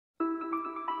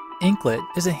Inklet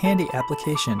is a handy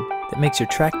application that makes your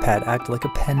trackpad act like a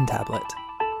pen tablet.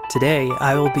 Today,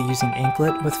 I will be using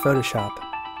Inklet with Photoshop.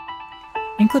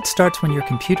 Inklet starts when your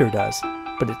computer does,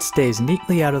 but it stays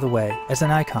neatly out of the way as an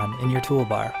icon in your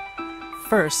toolbar.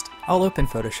 First, I'll open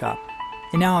Photoshop,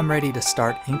 and now I'm ready to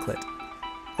start Inklet.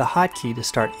 The hotkey to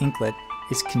start Inklet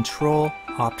is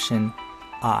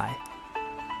Control-Option-I.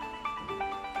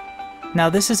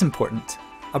 Now this is important.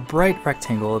 A bright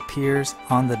rectangle appears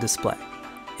on the display.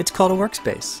 It's called a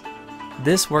workspace.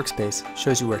 This workspace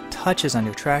shows you where touches on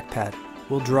your trackpad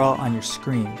will draw on your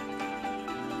screen.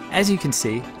 As you can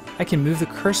see, I can move the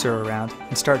cursor around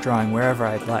and start drawing wherever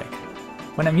I'd like.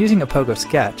 When I'm using a pogo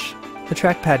sketch, the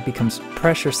trackpad becomes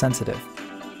pressure sensitive.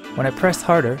 When I press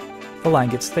harder, the line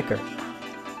gets thicker.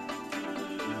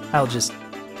 I'll just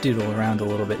doodle around a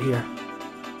little bit here.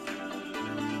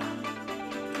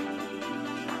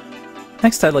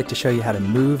 Next, I'd like to show you how to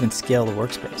move and scale the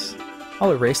workspace.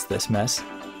 I'll erase this mess,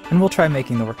 and we'll try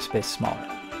making the workspace smaller.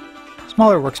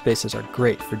 Smaller workspaces are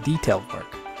great for detailed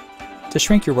work. To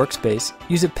shrink your workspace,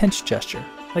 use a pinch gesture,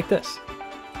 like this.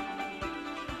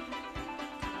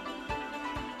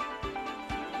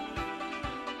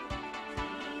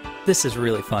 This is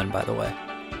really fun, by the way.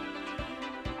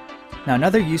 Now,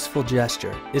 another useful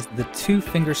gesture is the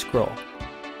two-finger scroll.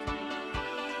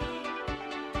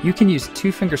 You can use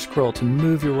two-finger scroll to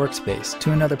move your workspace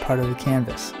to another part of the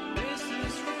canvas.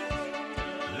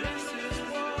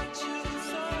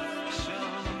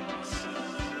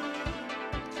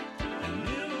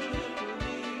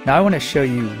 Now I want to show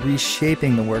you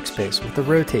reshaping the workspace with the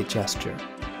rotate gesture.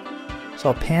 So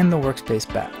I'll pan the workspace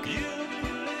back.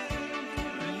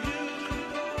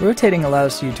 Rotating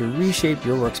allows you to reshape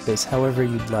your workspace however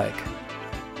you'd like.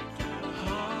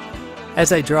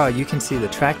 As I draw, you can see the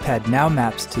trackpad now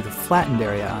maps to the flattened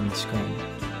area on the screen.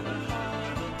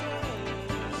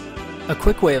 A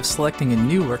quick way of selecting a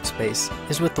new workspace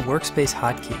is with the workspace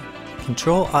hotkey,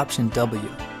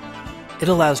 Control-Option-W. It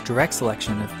allows direct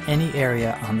selection of any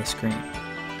area on the screen.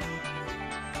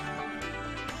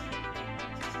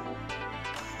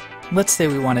 Let's say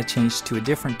we want to change to a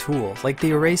different tool, like the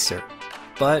eraser,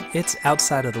 but it's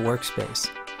outside of the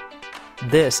workspace.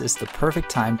 This is the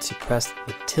perfect time to press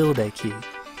the tilde key.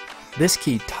 This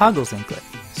key toggles Inklet,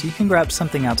 so you can grab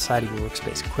something outside of your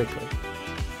workspace quickly.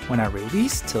 When I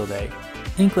release tilde,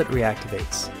 Inklet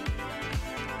reactivates.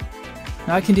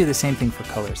 Now I can do the same thing for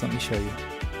colors. Let me show you.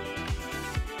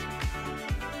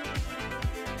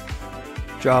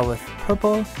 Draw with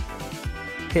purple,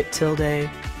 hit tilde,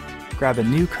 grab a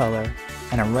new color,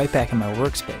 and I'm right back in my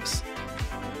workspace.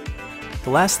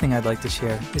 The last thing I'd like to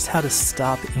share is how to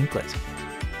stop Inklet.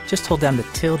 Just hold down the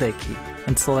tilde key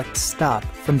and select Stop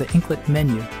from the Inklet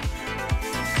menu.